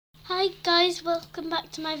Hi guys, welcome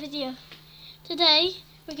back to my video. Today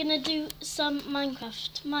we're gonna do some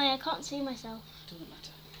Minecraft. I can't see myself. Doesn't matter.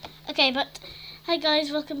 Okay, but hi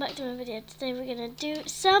guys, welcome back to my video. Today we're gonna do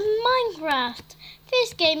some Minecraft.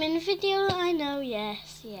 First gaming video, I know,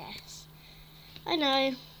 yes. I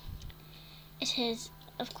know. It is,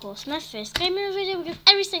 of course, my first gaming video because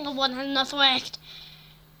every single one has not worked.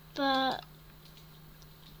 But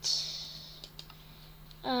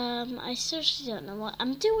I seriously don't know what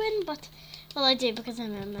I'm doing, but well, I do because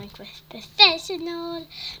I'm a Minecraft professional.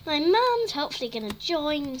 My mum's hopefully gonna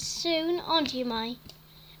join soon. Aren't you, Mai?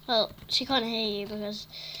 Well, she can't hear you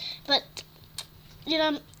but you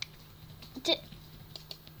know,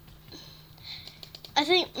 I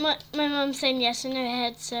think my mum's saying yes in her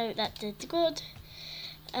head, so that did good.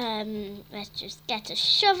 Let's just get a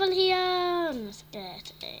shovel here. And let's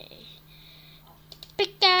get a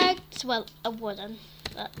pickaxe. Well, a wooden.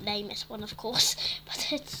 Lamest one, of course,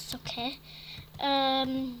 but it's okay. I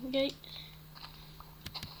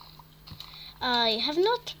have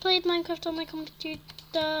not played Minecraft on my computer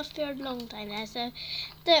for a long time now, so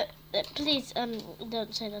please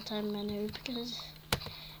don't say that I'm a noob, because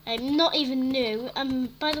I'm not even new.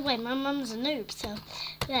 By the way, my mum's a noob, so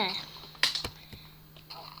there.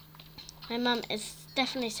 My mum is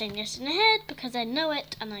definitely saying yes in her head because I know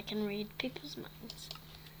it and I can read people's minds.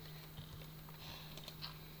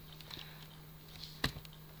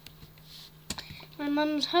 My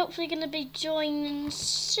mum's hopefully going to be joining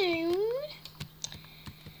soon.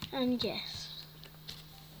 And yes.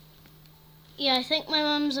 Yeah, I think my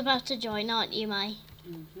mum's about to join, aren't you, Mai?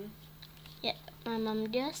 Mm-hmm. Yep, my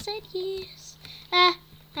mum just said yes. I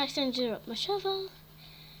accidentally dropped my shovel.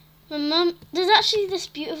 My mum, there's actually this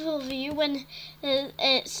beautiful view when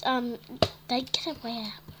it's, like, get away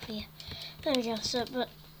out of here. There we go, so, but,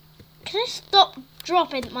 can I stop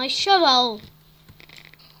dropping my shovel?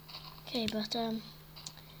 Okay, but,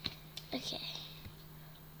 okay.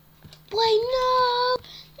 Wait, no!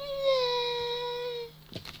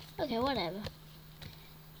 Okay, whatever.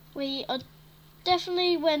 We are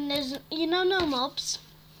definitely when there's, no mobs.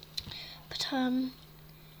 But, why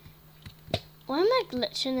am I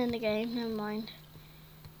glitching in the game? Never mind.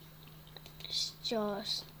 Let's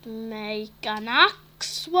just make an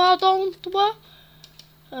axe, why don't we?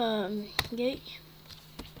 Yeah.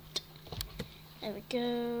 There we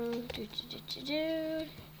go.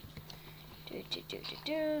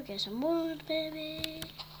 Get some wood, baby.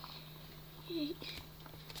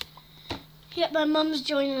 Yep, my mum's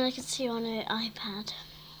joining. I can see on her iPad.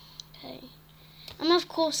 Okay. I'm of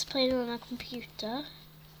course playing on a computer.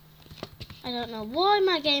 I don't know why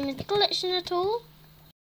my game is glitching at all.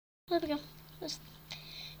 There we go.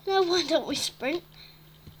 Why don't we sprint?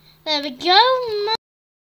 There we go.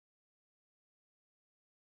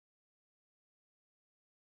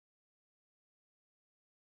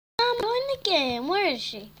 The game. Where is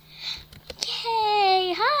she?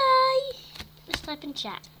 Yay! Hi! Let's type in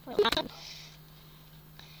chat.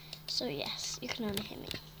 So yes, you can only hear me.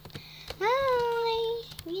 Hi!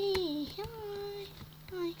 Yay! Hi!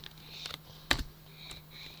 Hi!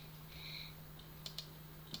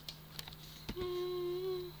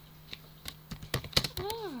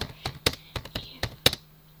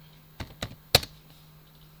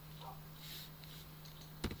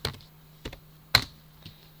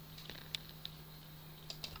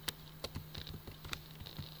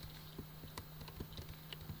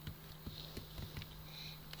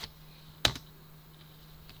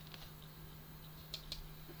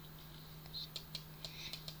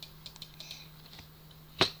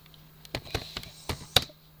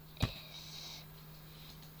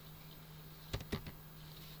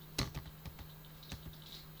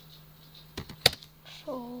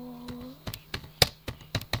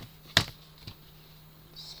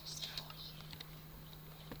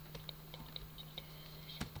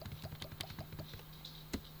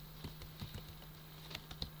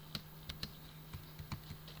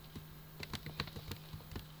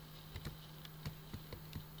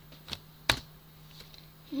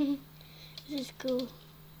 This is cool.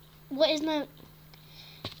 What is my...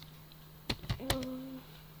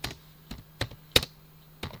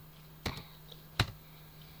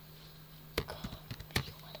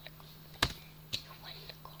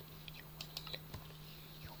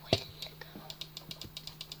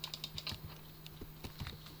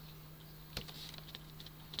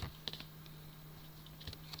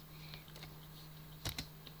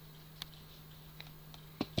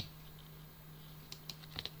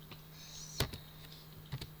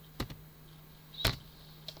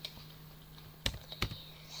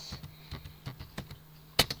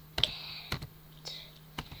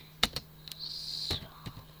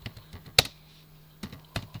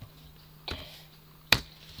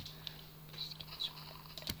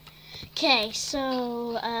 Okay,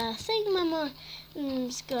 so I think my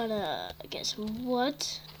mom's gonna get some wood.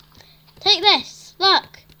 Take this.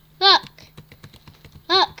 Look.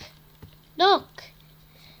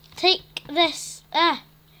 Take this.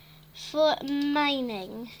 For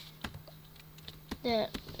mining the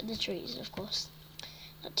trees, of course.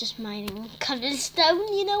 Not just mining covered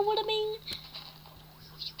stone. You know what I mean?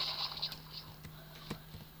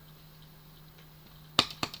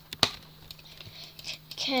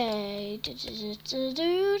 Okay.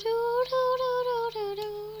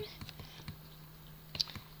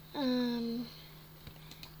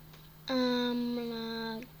 I'm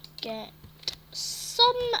gonna get some,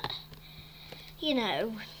 you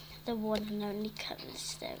know, the one and only covered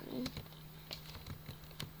stone.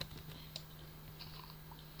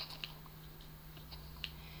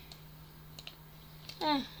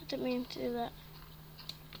 I didn't mean to do that.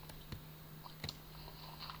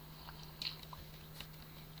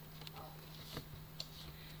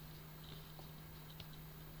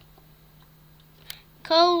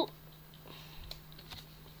 Coal.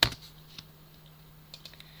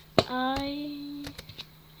 I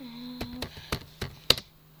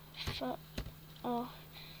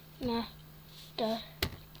have the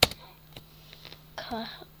car.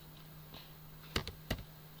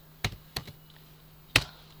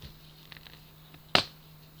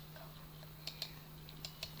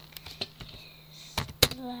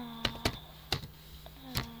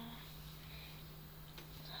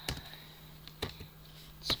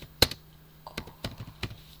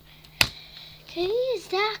 Okay, is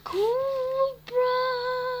that cool,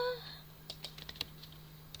 bruh?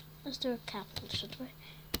 Let's do a capital, should we?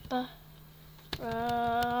 Bruh.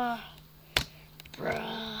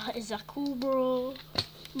 Is that cool, bro?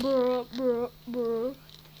 Bruh.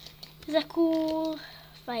 Is that cool?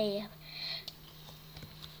 Fire.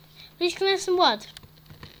 Please, can I have some wood?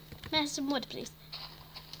 Can I have some wood, please?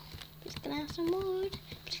 Please, can I have some wood?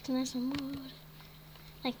 Please, can I have some wood?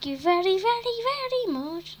 Thank you very, very, very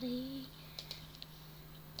muchly.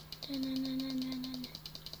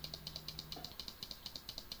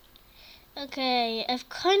 Okay, I've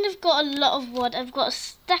kind of got a lot of wood. I've got a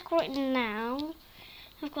stack right now.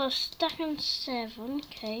 I've got a stack and 7.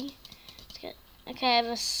 Okay. Okay, I have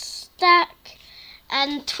a stack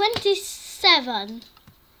and 27.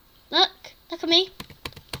 Look at me.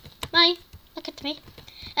 Look at me.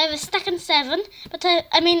 I have a stack and 7, but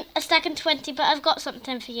I mean a stack and 20, but I've got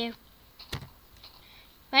something for you.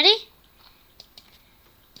 Ready?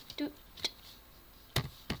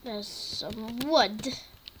 There's some wood.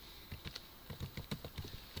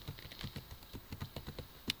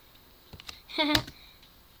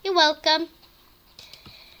 You're welcome.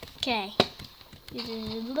 Okay.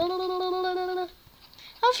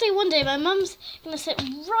 Hopefully one day my mum's gonna sit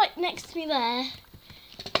right next to me there,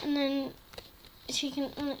 and then she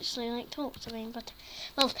can actually like talk to me. But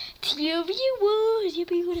well, to your viewers, you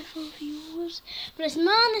beautiful viewers. But let's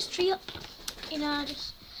man this tree up. You know,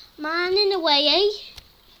 just manning away, eh?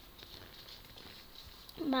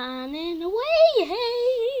 Manning away,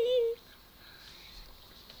 hey.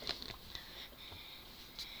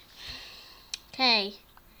 Okay,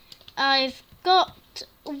 I've got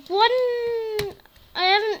one. I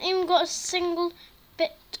haven't even got a single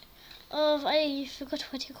bit of. I forgot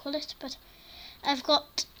what you call it, but I've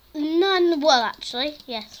got none wool actually.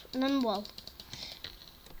 Yes, none wool.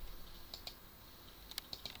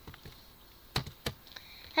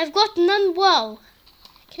 I've got none wool.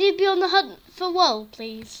 Can you be on the hunt for wool,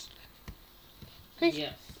 please? Please?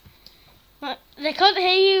 Yes. They can't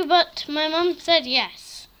hear you, but my mum said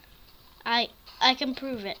yes. I can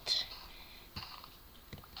prove it.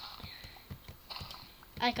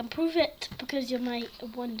 I can prove it because you're my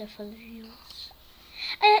wonderful viewers.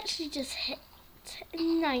 I actually just hit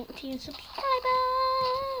 19 subscribers.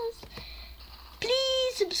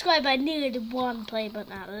 Please subscribe. I need one play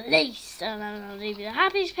button at least, and I'll leave you the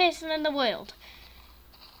happiest person in the world.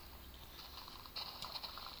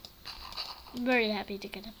 I'm very happy to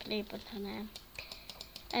get a play button.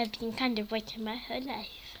 I've been kind of waiting my whole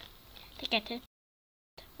life to get it.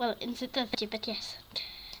 Well, in Saturday, but yes,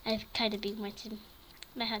 I've kind of been waiting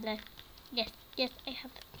my whole life. Yes, I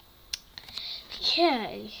have.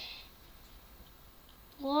 Okay.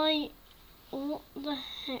 Why? What the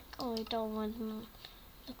heck? Oh, I don't want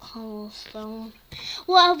the cobblestone.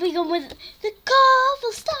 Well, we go with the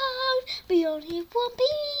cobblestone. We only have one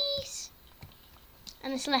piece,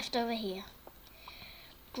 and it's left over here.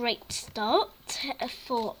 Great start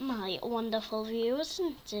for my wonderful viewers,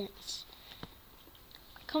 isn't it?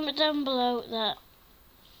 Comment down below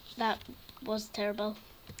that was terrible.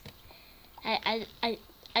 I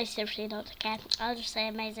seriously don't care. I'll just say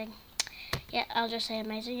amazing. Yeah, I'll just say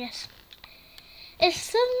amazing, yes. It's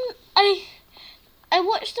some... I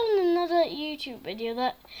watched on another YouTube video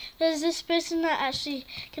that there's this person that actually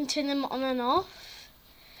can turn them on and off.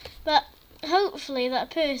 But hopefully that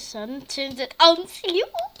person turns it on so you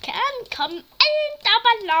can comment down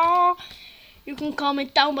below. You can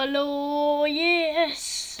comment down below,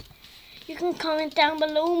 yes. You can comment down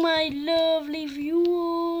below, my lovely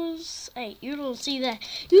viewers. Hey, you don't see that.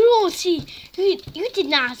 You don't see. You did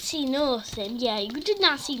not see nothing. Yeah, you did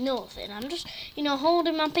not see nothing. I'm just,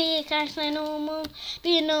 holding my pickaxe like normal.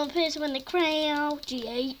 Being a normal person when they cry out.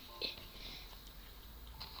 Yeah.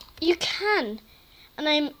 You can.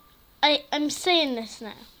 And I'm saying this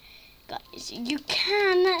now. Guys, you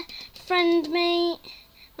can friend me.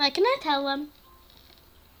 Like, can I tell them?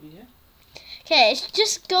 Yeah. Okay, it's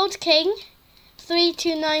just Gold King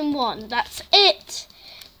 3291. That's it.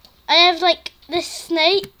 I have like this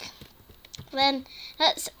snake. Then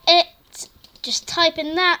that's it. Just type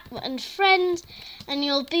in that and friend, and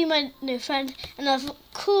you'll be my new friend. And of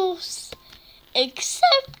course,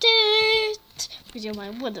 accept it because you're my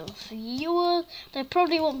wonderful viewer. I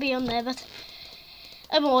probably won't be on there, but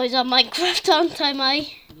I'm always on Minecraft, aren't I,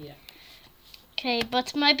 Mai? Yeah. Okay,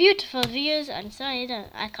 but my beautiful viewers, I'm sorry,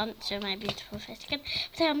 I can't show my beautiful face again.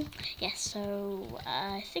 But yes, so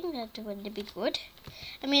I think that would be good.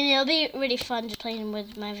 I mean, it'll be really fun just playing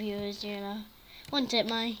with my viewers, Won't it,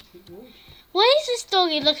 Mai? Why is this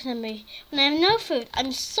doggy looking at me when I have no food?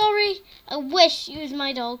 I'm sorry. I wish you was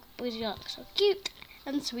my dog because you look so cute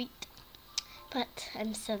and sweet. But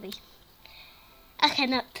I'm silly. I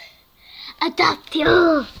cannot adopt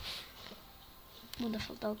you.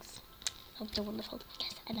 Wonderful dogs. Dogs are wonderful.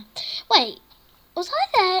 Yes, I know. Wait, was I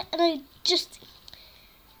there and I just...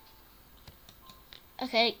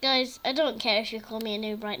 Okay, guys, I don't care if you call me a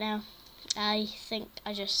noob right now. I think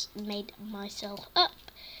I just made myself up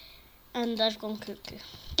and I've gone cuckoo.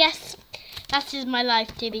 Yes, that is my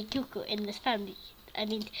life, to be cuckoo in this family. I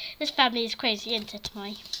mean, this family is crazy, isn't it,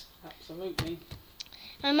 Mai? Absolutely.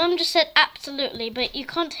 My mum just said absolutely, but you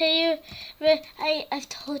can't hear you. I've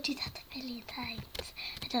told you that a million times.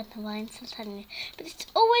 I don't know why I'm still telling you. But it's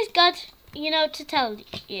always good, to tell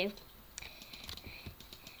you.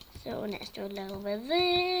 So let's do a little bit of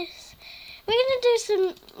this. We're going to do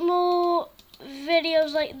some more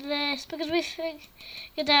videos like this because we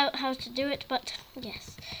figured out how to do it. But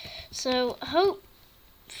yes. So hopefully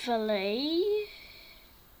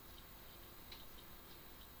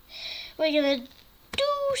we're going to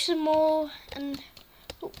do some more, and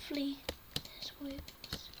hopefully this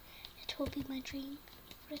works. It will be my dream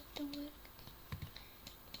for it to work.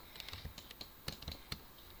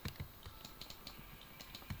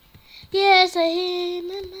 Yes, I hear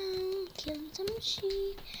my mom killing some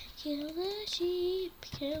sheep. Kill the sheep,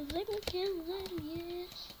 kill them,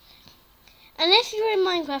 yes. And if you're in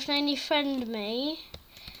Minecraft and you friend me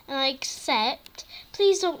and I accept,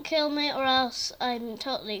 please don't kill me or else I'm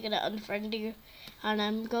totally going to unfriend you. And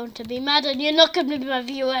I'm going to be mad and you're not going to be my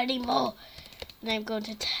viewer anymore. And I'm going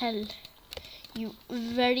to tell you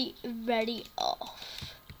very, very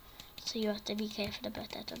off. So you have to be careful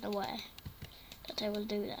about that and aware that I will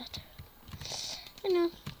do that. I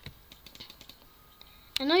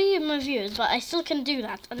know you're my viewers, but I still can do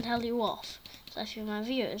that and tell you off. So if you're my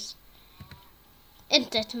viewers,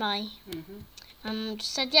 isn't it, Mai?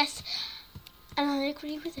 Just said yes. And I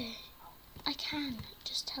agree with it. I can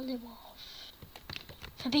just tell you off.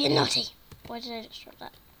 For being naughty. Why did I just drop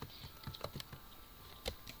that?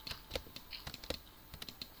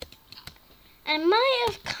 I might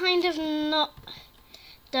have kind of not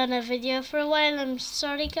done a video for a while. I'm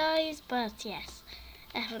sorry, guys, but yes,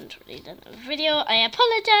 I haven't really done a video. I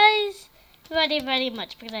apologize very, very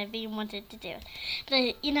much because I've been wanted to do it.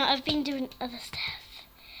 But I've been doing other stuff,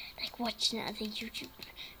 like watching other YouTube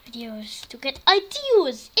videos to get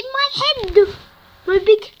ideas in my head, my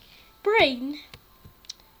big brain.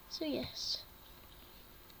 So yes.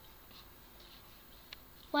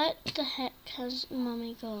 Where the heck has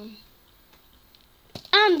Mummy gone?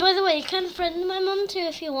 And by the way, you can friend my mum too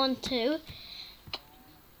if you want to.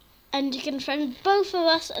 And you can friend both of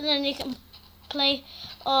us, and then you can play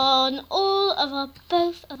on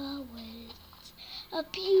both of our worlds. A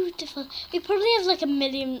beautiful. We probably have like 1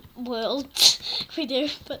 million worlds. We do,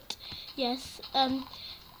 but yes.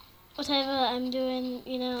 Whatever I'm doing,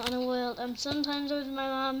 on a world. I'm sometimes with my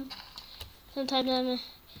mum. Sometimes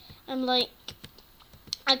I'm like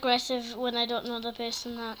aggressive when I don't know the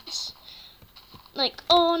person that's like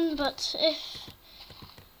on. But if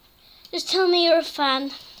just tell me you're a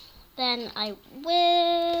fan, then I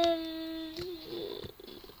will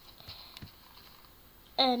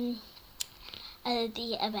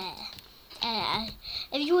be aware.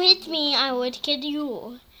 If you hit me, I would kill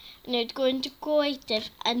you. And I'd go into creative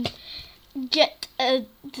and get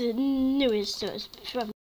the newest source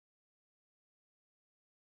from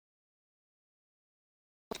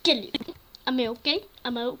kill you. Am I okay?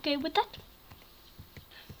 Am I okay with that?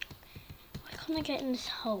 Why can't I get in this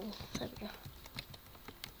hole? There we go.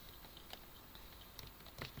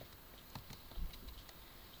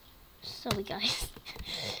 Sorry guys.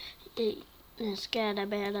 Let's get a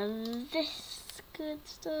bit of this good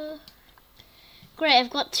stuff. Great, I've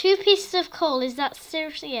got 2 pieces of coal. Is that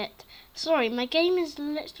seriously it? Sorry, my game is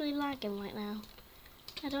literally lagging right now.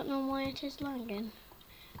 I don't know why it is lagging.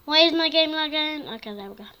 Why is my game lagging? Okay, there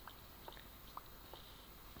we go.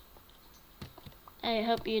 I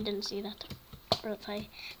hope you didn't see that. Or I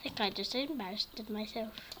think I just embarrassed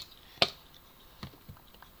myself.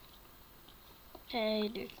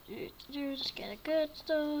 Okay, just get a good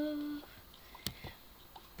stuff.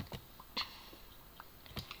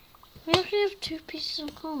 We actually have 2 pieces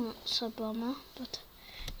of coal, that's a bummer, but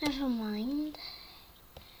never mind.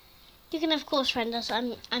 You can of course friend us.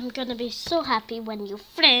 I'm gonna be so happy when you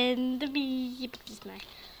friend me because it's my,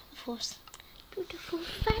 of course, beautiful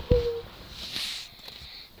friend.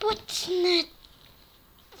 But not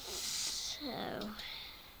so.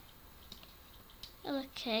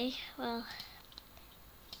 Okay, well,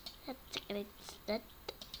 that's great. That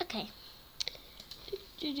okay.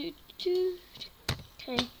 Okay.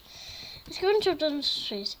 Let's go and jump down the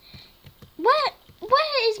street. Where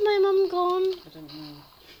is my mum gone? I don't know.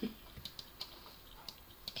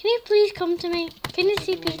 Can you please come to me? Can you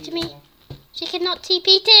TP to me? She cannot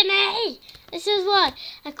TP to me! This is why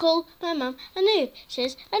I call my mum a noob.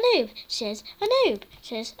 She's a noob. She's a noob.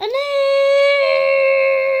 She's a noob!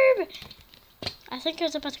 I think I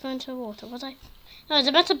was about to go into the water, was I? No, I was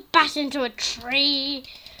about to bash into a tree.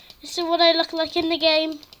 This is what I look like in the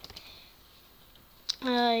game.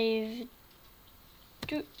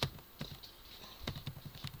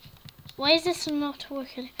 Why is this not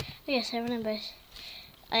working? Oh, yes, I remember.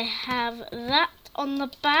 I have that on the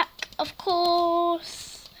back, of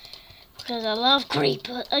course, because I love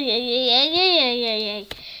creepers. Oh, yeah.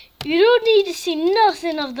 You don't need to see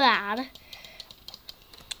nothing of that.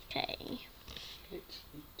 Okay.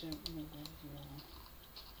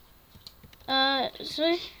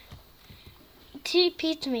 So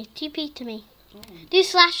TP to me. Oh. Do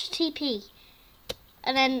 /TP,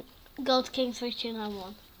 and then Gold King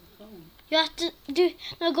 3291. Oh. You have to do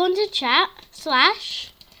go into chat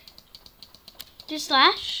do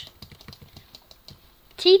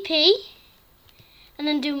 /TP, and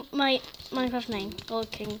then do my Minecraft name,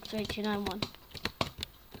 Gold King 3291.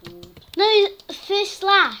 No, first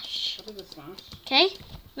slash. What is a slash? Okay,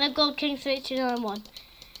 then Gold King 3291,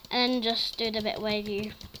 and then just do the bit where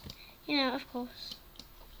you know, of course.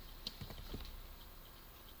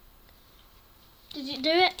 Did you do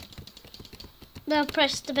it? Now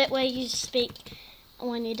press the bit where you speak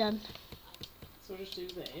when you're done. So just do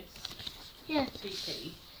this. Yeah.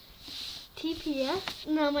 TP. TPS?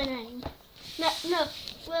 No, my name. No.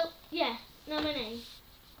 Well, yeah. No, my name.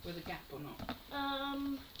 With a gap or not?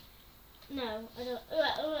 No, I don't.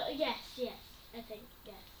 Yes. I think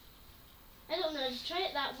yes. I don't know. Just try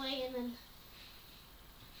it that way and then.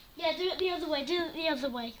 Yeah, do it the other way.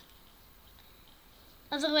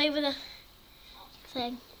 Other way with a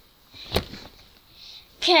thing.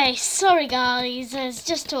 Okay, sorry guys, I was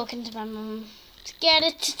just talking to my mum to get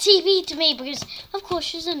it to TV to me because of course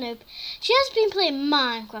she's a noob. She has been playing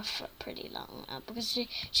Minecraft for pretty long now because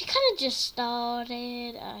she kind of just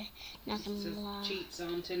started. Not gonna lie. Cheats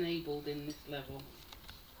aren't enabled in this level.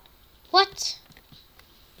 What?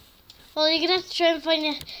 Well, you're gonna have to try and find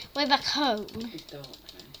your way back home. It's dark now.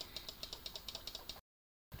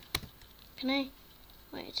 Can I?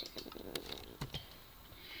 Wait a second.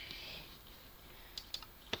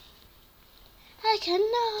 I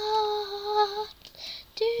cannot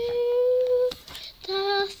do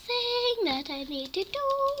the thing that I need to do.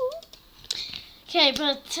 Okay,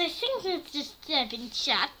 but I think it's just 7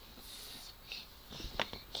 shots.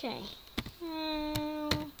 Okay.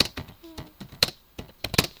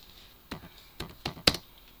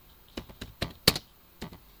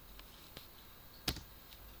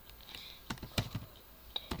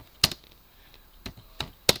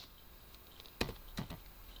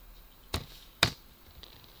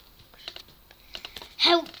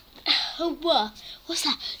 What's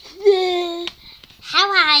that? How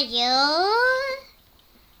are you?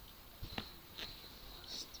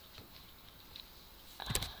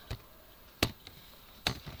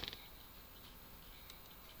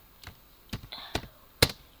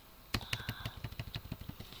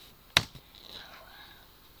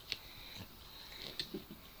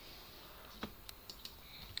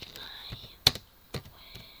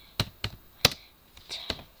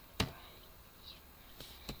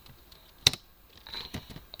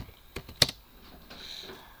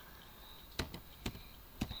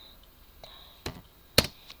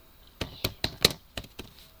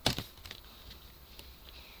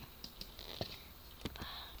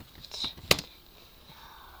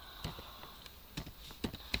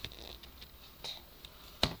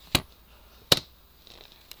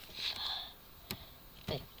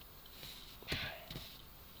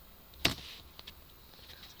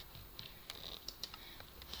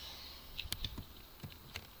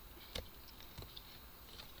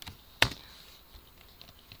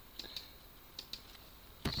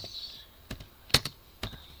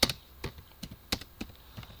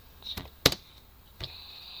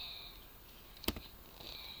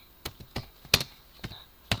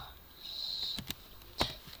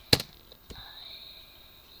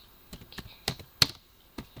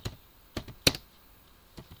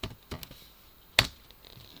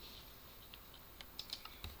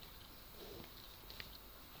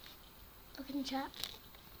 in chat.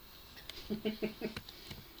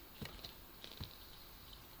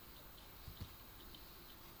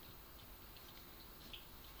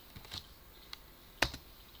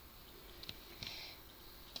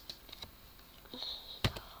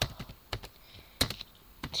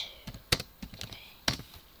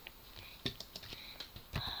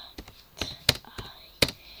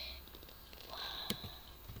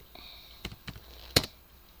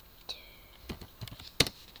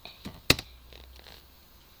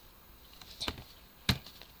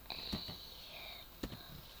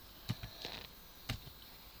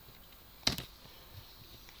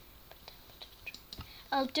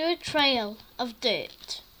 I'll do a trail of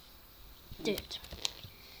dirt.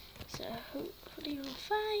 So hopefully you'll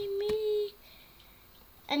find me.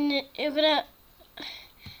 And you're gonna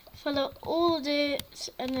follow all the dirt,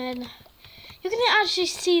 and then you're gonna actually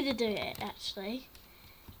see the dirt.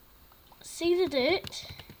 See the dirt,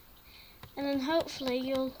 and then hopefully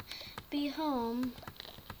you'll be home.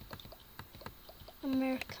 A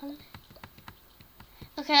miracle.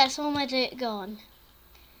 Okay, that's all my dirt gone.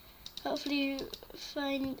 Hopefully you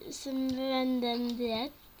find some random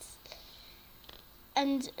dirt,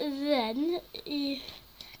 and then you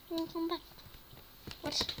can come back.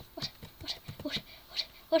 What?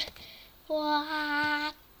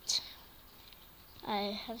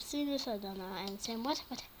 I have seen this, I don't know, I'm saying what?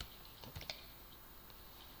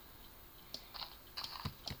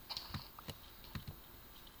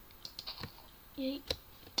 Yeet.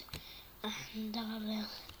 And I will.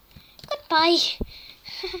 Goodbye.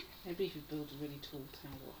 Maybe if you build a really tall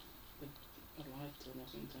tower with a light on or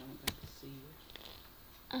something, I won't be able to see you.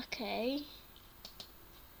 Okay.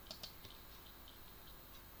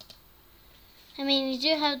 I mean, you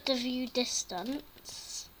do have the view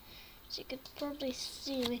distance, so you could probably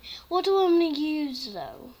see me. What do I want to use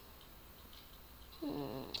though?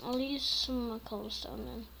 I'll use some more cobblestone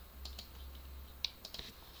then.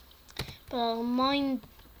 But I'll mine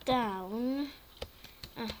down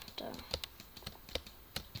after.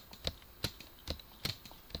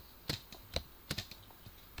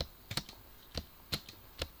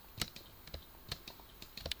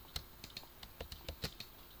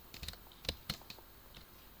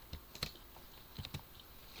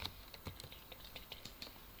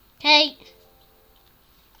 Hey,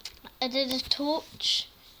 I did a torch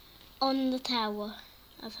on the tower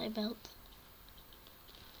as I built.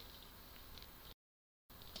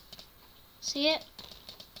 See it?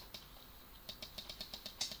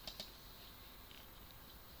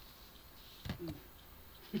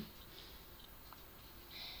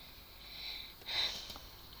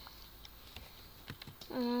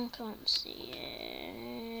 I can't see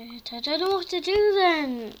it. I don't know what to do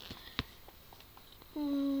then.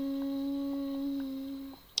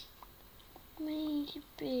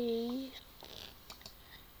 Maybe.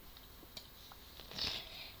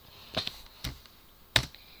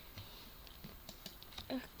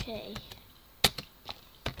 Okay.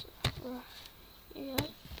 Yeah.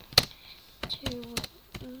 To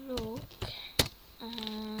look,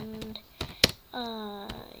 and I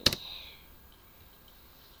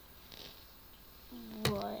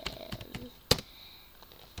will.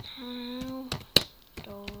 How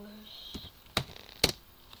does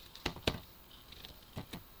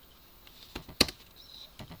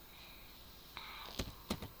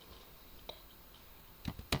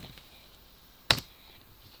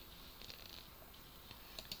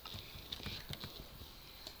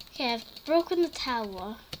Okay, I've broken the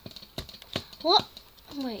tower. What?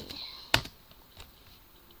 Wait.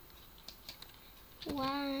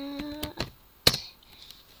 What?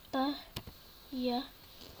 Yeah.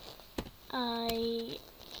 I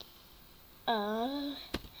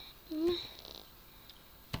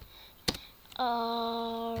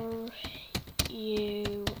are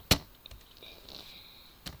you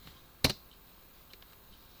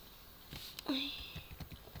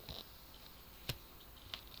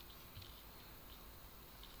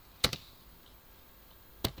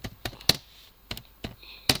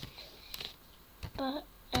but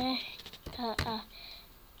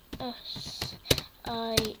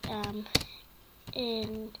I am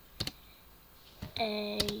in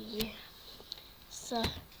a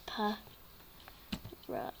surprise.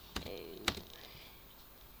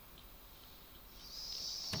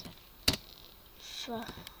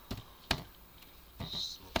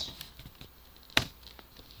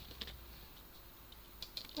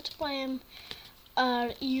 What biome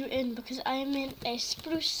are you in? Because I am in a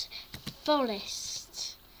spruce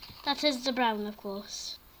forest. That is the brown, of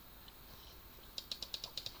course.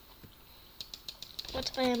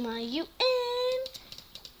 What biome are you in?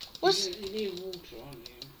 You're near water, aren't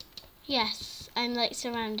you? Yes, I'm like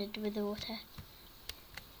surrounded with the water.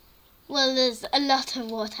 Well, there's a lot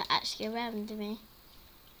of water actually around me.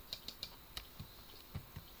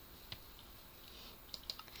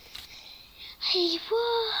 I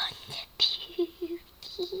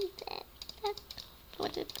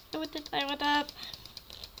want to what up?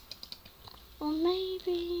 Or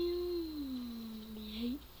maybe...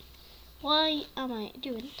 Why am I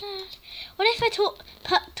doing that? What if I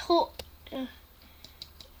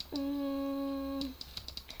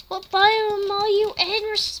what biome are you in?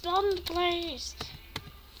 Respond, please.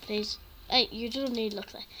 Please. Hey, you don't need to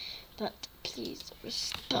look there. But please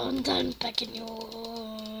respond. I'm begging you.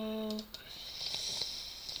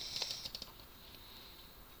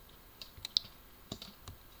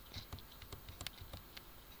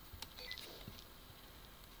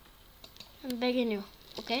 I'm begging you.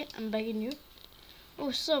 Okay, I'm begging you.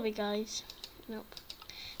 Oh, sorry, guys. Nope.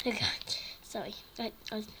 Okay. Sorry.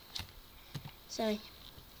 Sorry.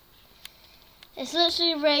 It's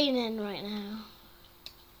literally raining right now.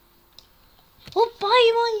 What biome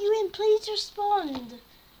are you in? Please respond.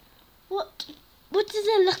 What does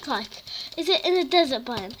it look like? Is it in a desert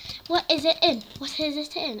biome? What is it in? What is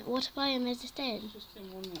it in? What biome is it in? Just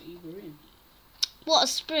in one that you were in. What, a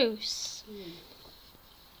spruce? Yeah.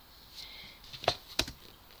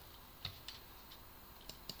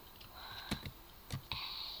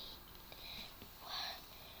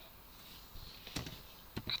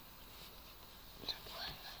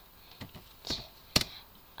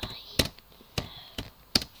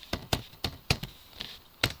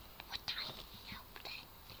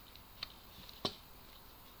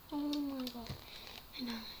 Oh my god, I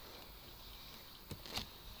know.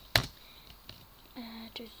 I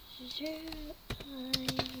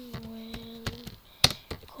will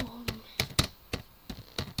come.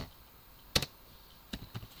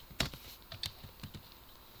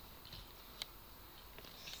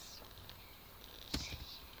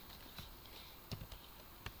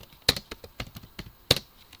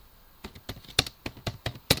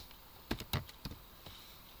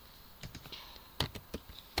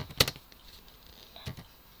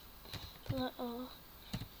 Little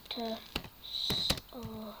to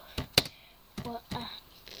what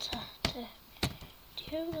do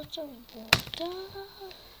you lots of water?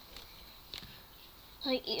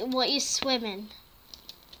 Like what you swimming?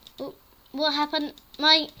 Oh, what happened?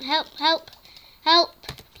 Help!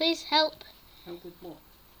 Please help! Help with what?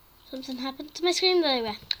 Something happened to my screen. There we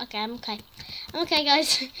go. Okay, I'm okay. I'm okay,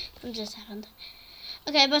 guys. Something just happened.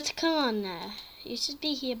 Okay, but come on now. You should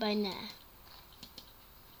be here by now.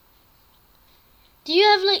 Do you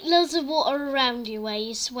have like loads of water around you where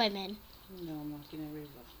you're swimming? No, I'm like in a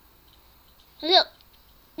river. Look,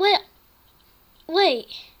 wait.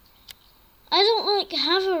 I don't like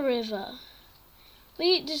have a river.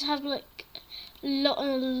 We just have like a lot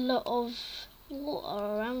of water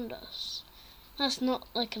around us. That's not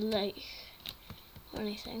like a lake or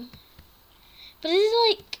anything. But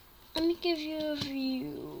it's like, let me give you a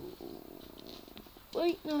view.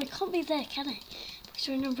 Wait, no, it can't be there, can it? Because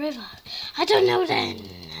we're in a river. I don't know then.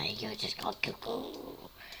 You just got cuckoo.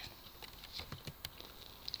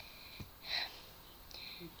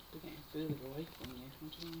 We're getting further away from you. I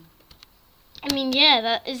don't know. I mean, yeah,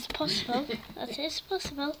 that is possible. That is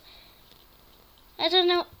possible. I don't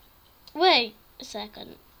know. Wait a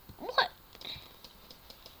second. What?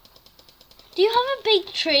 Do you have a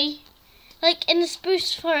big tree? Like in the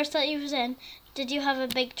spruce forest that you was in, did you have a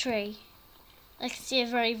big tree? I can see a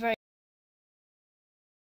very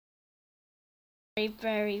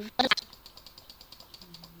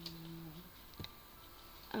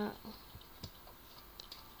oh.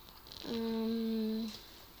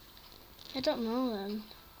 I don't know then.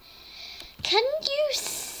 Can you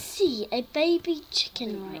see a baby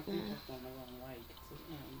chicken right now? I've gone the wrong way because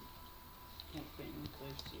not getting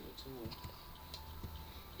close to you at all.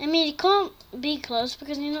 I mean, it can't be close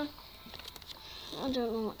because you know. I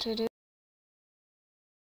don't know what to do.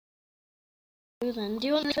 Then do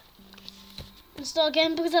you want to start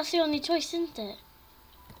again because that's the only choice, isn't it?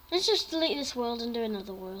 Let's just delete this world and do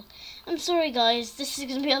another world. I'm sorry, guys. This is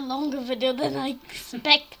going to be a longer video than I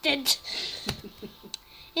expected.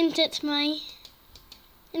 Isn't it, May?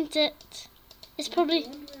 Isn't it? It's probably... I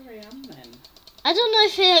wonder where I am then. I don't know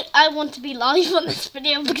if I want to be live on this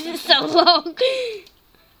video because it's so long.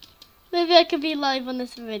 Maybe I could be live on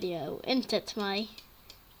this video. Isn't it, May?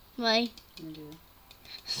 May? Yeah.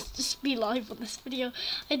 Just be live on this video.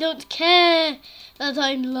 I don't care that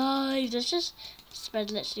I'm live. There's just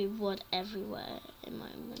spread literally wood everywhere in my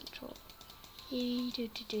inventory.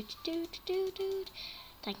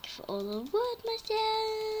 Thank you for all the wood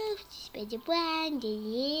myself.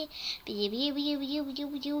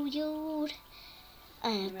 I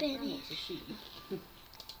have been. It's a sheep.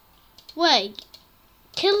 Wait,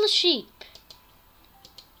 kill the sheep.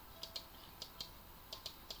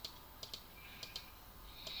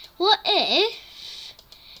 What if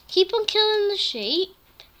keep on killing the sheep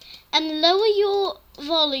and lower your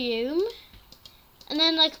volume, and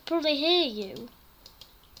then I could probably hear you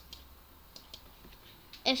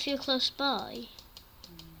if you're close by.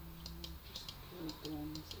 Just kill the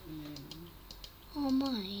ones in. Oh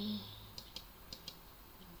my.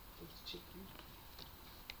 There's chicken.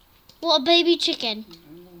 What, a baby chicken?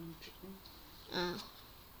 Chicken. Oh.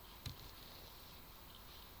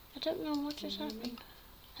 I don't know what just Can you hear me? happened.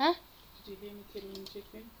 Huh? Did you hear me killing the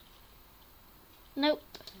chicken? Nope.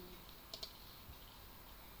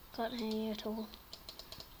 Can't hear you at all.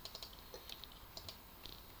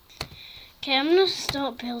 Okay, I'm gonna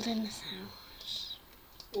start building this house.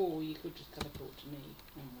 Or you could just teleport to me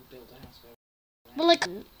and we'll build a house where. Well, I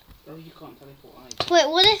couldn't. Oh, you can't teleport either. Wait,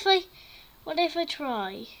 what if I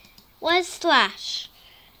try? Where's slash?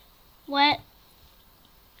 Where?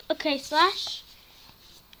 Okay, slash.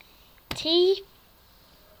 T.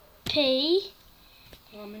 P.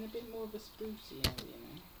 Oh, I'm in a bit more of a sprucey area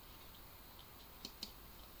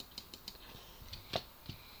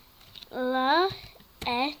now. La.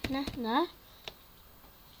 E. Na.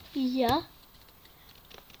 Ya.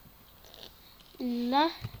 La.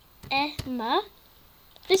 E. Ma.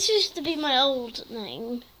 This used to be my old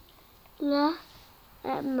name. La.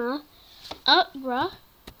 E. Ma. Ra.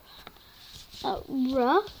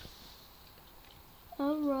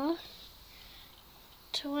 Ra.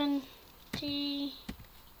 20.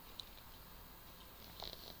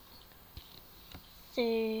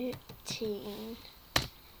 13.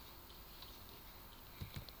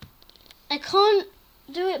 I can't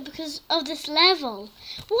do it because of this level.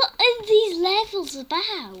 What are these levels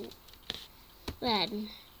about? Then,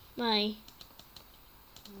 my. I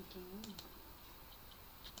don't know.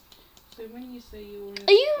 So when you say you're in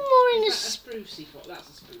Are you more in is that a sprucey forest? That's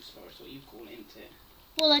a spruce forest, what you call it, isn't it?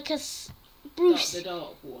 well, like a spruce? The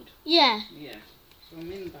dark wood. Yeah. Yeah. So I'm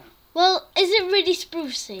in that. Well, is it really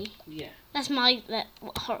sprucey? Yeah. That's my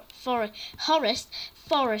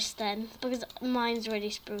forest then, because mine's really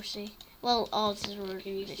sprucey. Well, ours is really.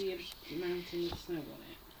 Can you see a mountain with snow on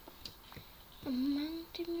it? A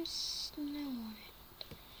mountain with snow on it?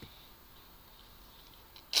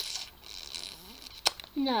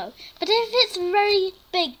 No, but if it's very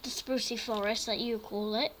big, the sprucey forest that you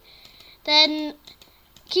call it, then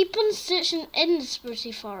keep on searching in the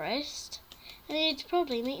sprucey forest. And you'd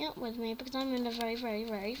probably meet up with me because I'm in a very, very,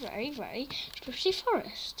 very, very, very sprucey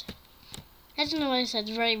forest. I don't know why I said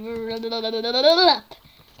very.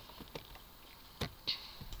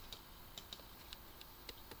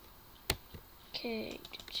 Okay.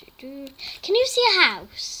 Can you see a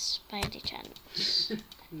house by any chance?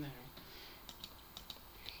 No.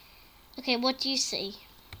 Okay, what do you see?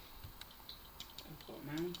 I've got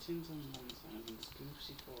mountains on one side and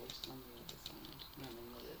sprucey forest on the other side. And then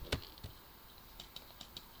the river.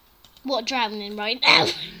 What, drowning right now?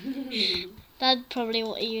 That's probably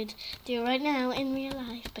what you'd do right now in real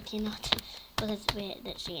life, but you're not, because we're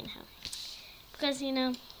literally in hell. Because, you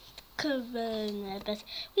know, Corona, but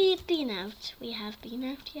we've been out. We have been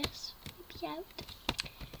out, yes. We've been out.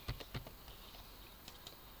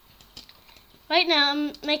 Right now,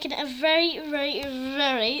 I'm making a very, very,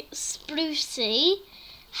 very sprucey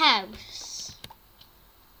house.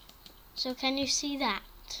 So can you see that?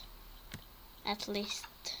 At least.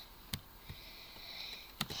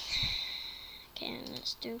 Okay,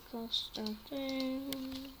 let's do custom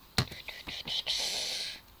thing.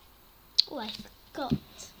 Oh, I forgot.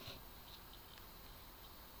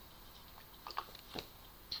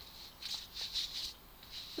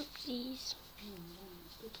 Oopsies.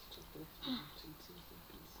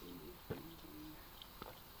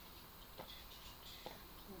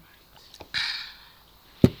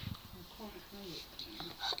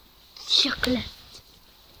 Chocolate.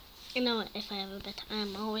 You know what, if I have a bit,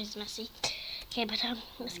 I'm always messy. Okay, but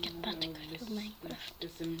let's get back to Minecraft.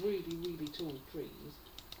 There's some really, really tall trees.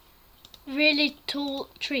 Really tall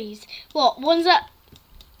trees. What, ones that,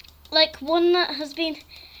 like one that has been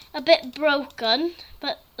a bit broken,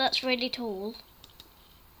 but that's really tall.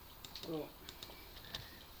 Oh.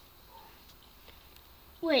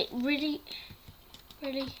 Wait, really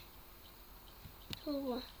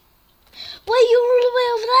tall. Wait, you're all the way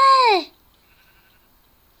over there!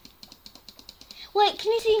 Wait,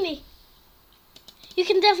 can you see me? You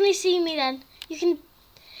can definitely see me then. You can,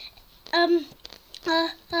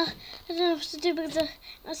 I don't know what to do because the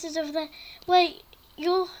mouse is over there. Wait,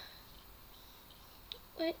 you're...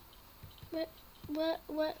 Wait,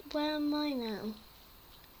 where am I now?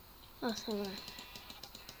 Oh, somewhere.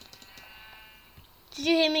 Did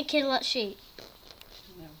you hear me kill that sheep?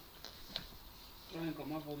 No. I haven't got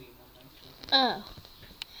my volume on Oh.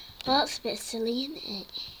 though. Well, that's a bit silly, isn't it?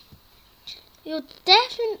 You're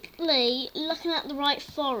definitely looking at the right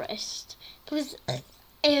forest because I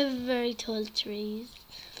have very tall trees.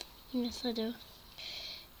 Yes, I do.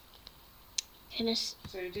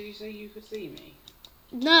 So did you say you could see me?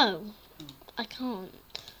 No, I can't.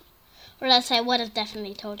 Or else I would have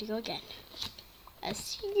definitely told you again. I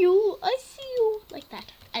see you, like that.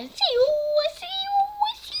 I see you, I see you,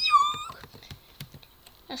 I see you.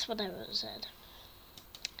 That's what I would have said.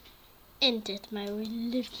 Ain't it, my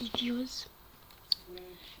lovely viewers? Where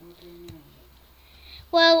shall I go now then?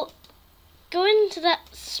 Well, go into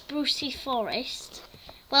that sprucey forest.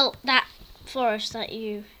 Well, that forest that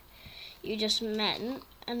you just meant,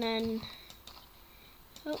 and then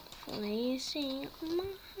hopefully you see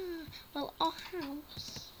our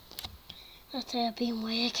house that I've been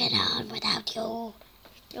working on without your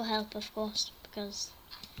help, of course, because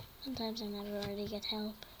sometimes I never really get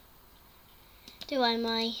help. Do I,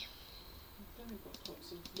 Mai? I've only got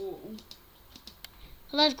lots of wool.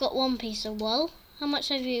 Well, I've got one piece of wool. How much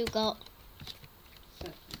have you got?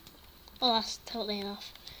 7. Oh, that's totally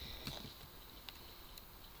enough.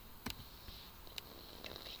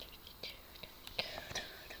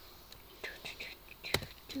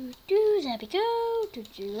 There we go.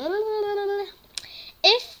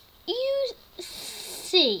 If you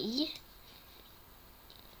see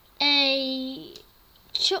a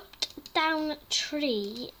chopped down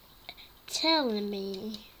tree, tell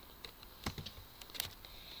me.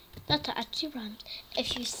 That actually rhymes.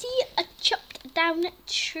 If you see a chopped down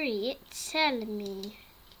tree, tell me.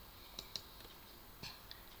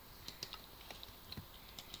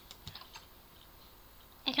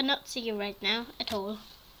 I cannot see you right now at all.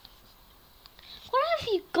 Where have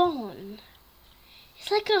you gone? It's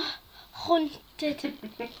like a haunted...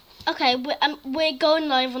 Okay, we're going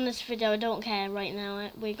live on this video. I don't care right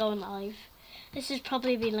now. We're going live. This has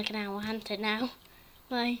probably been like an hour, hasn't it now?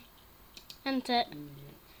 Bye. Hasn't it?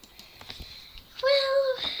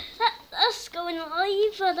 Well, that's going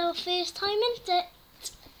live for the first time, isn't it?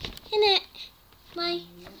 Innit? Bye.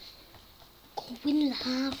 Going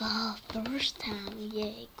live for the first time,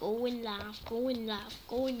 yeah. Going live, yeah,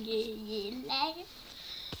 live.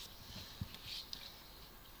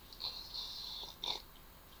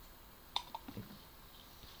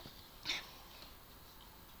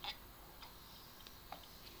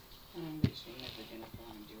 I'm literally never going to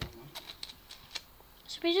find you, am I?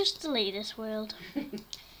 Should we just delete this world?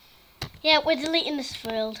 Yeah, we're deleting this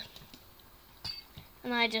world.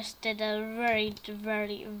 And I just did a very,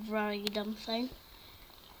 very, very dumb thing.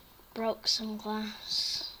 Broke some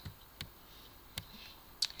glass.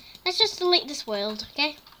 Let's just delete this world,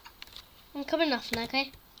 okay? I'm coming off now,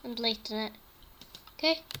 okay? I'm deleting it.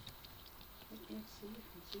 Okay? Let's see if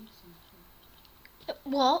I can see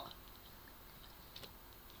something. What?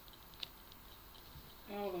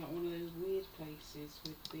 Oh, like one of those weird places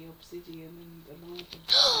with the obsidian and the lava.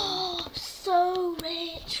 So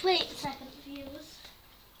rich. Wait a second, viewers.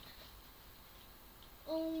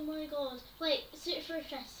 Oh my god. Wait, sit for a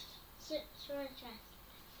chest. Sit for a chest.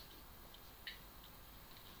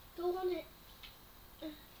 Go on it.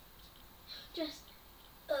 Just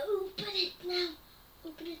open it now.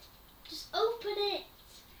 Open it. Just open it.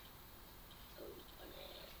 Open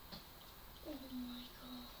it. Oh my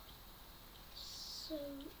god. So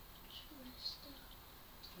dressed up.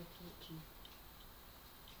 Talk to me.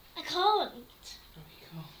 I can't. Oh, you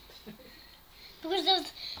can't.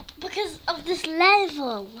 Because of this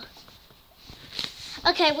level.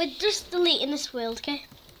 Okay, we're just deleting this world, okay?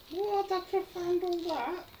 What? After I found all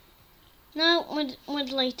that? No, we're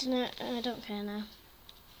deleting it. I don't care now.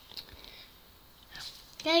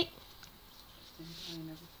 Okay.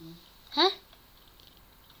 Huh?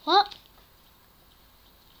 What?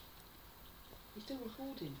 You're still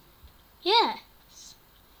recording? Yes.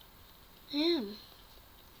 I am.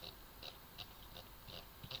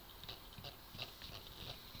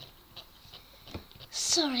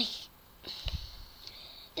 Sorry.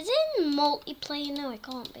 Is it in multiplayer? No, it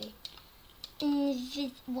can't be.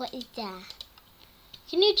 What is that?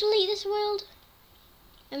 Can you delete this world?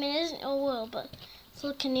 I mean, it isn't your world, but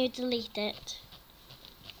still, can you delete it?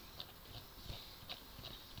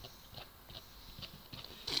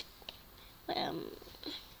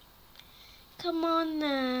 Come on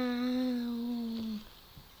now.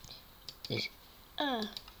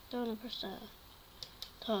 Don't want to press that.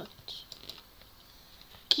 touch.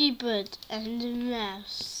 Keyboard and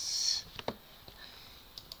mouse.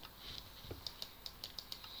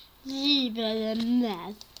 Keyboard and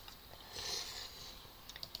mouse.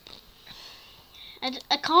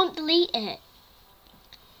 I can't delete it.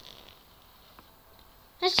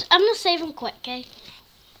 I'm gonna save them quick, okay?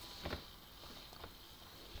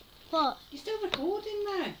 What? You're still recording,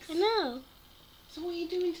 Max. I know. So what are you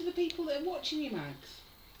doing to the people that are watching you, Max?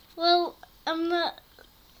 Well, I'm not.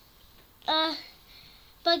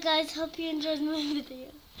 Bye guys. Hope you enjoyed my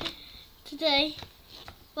video today.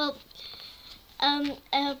 Well, I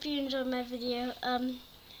hope you enjoyed my video.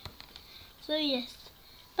 So yes,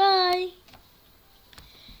 bye.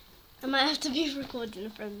 I might have to be recording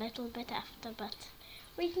for a little bit after, but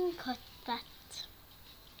we can cut that.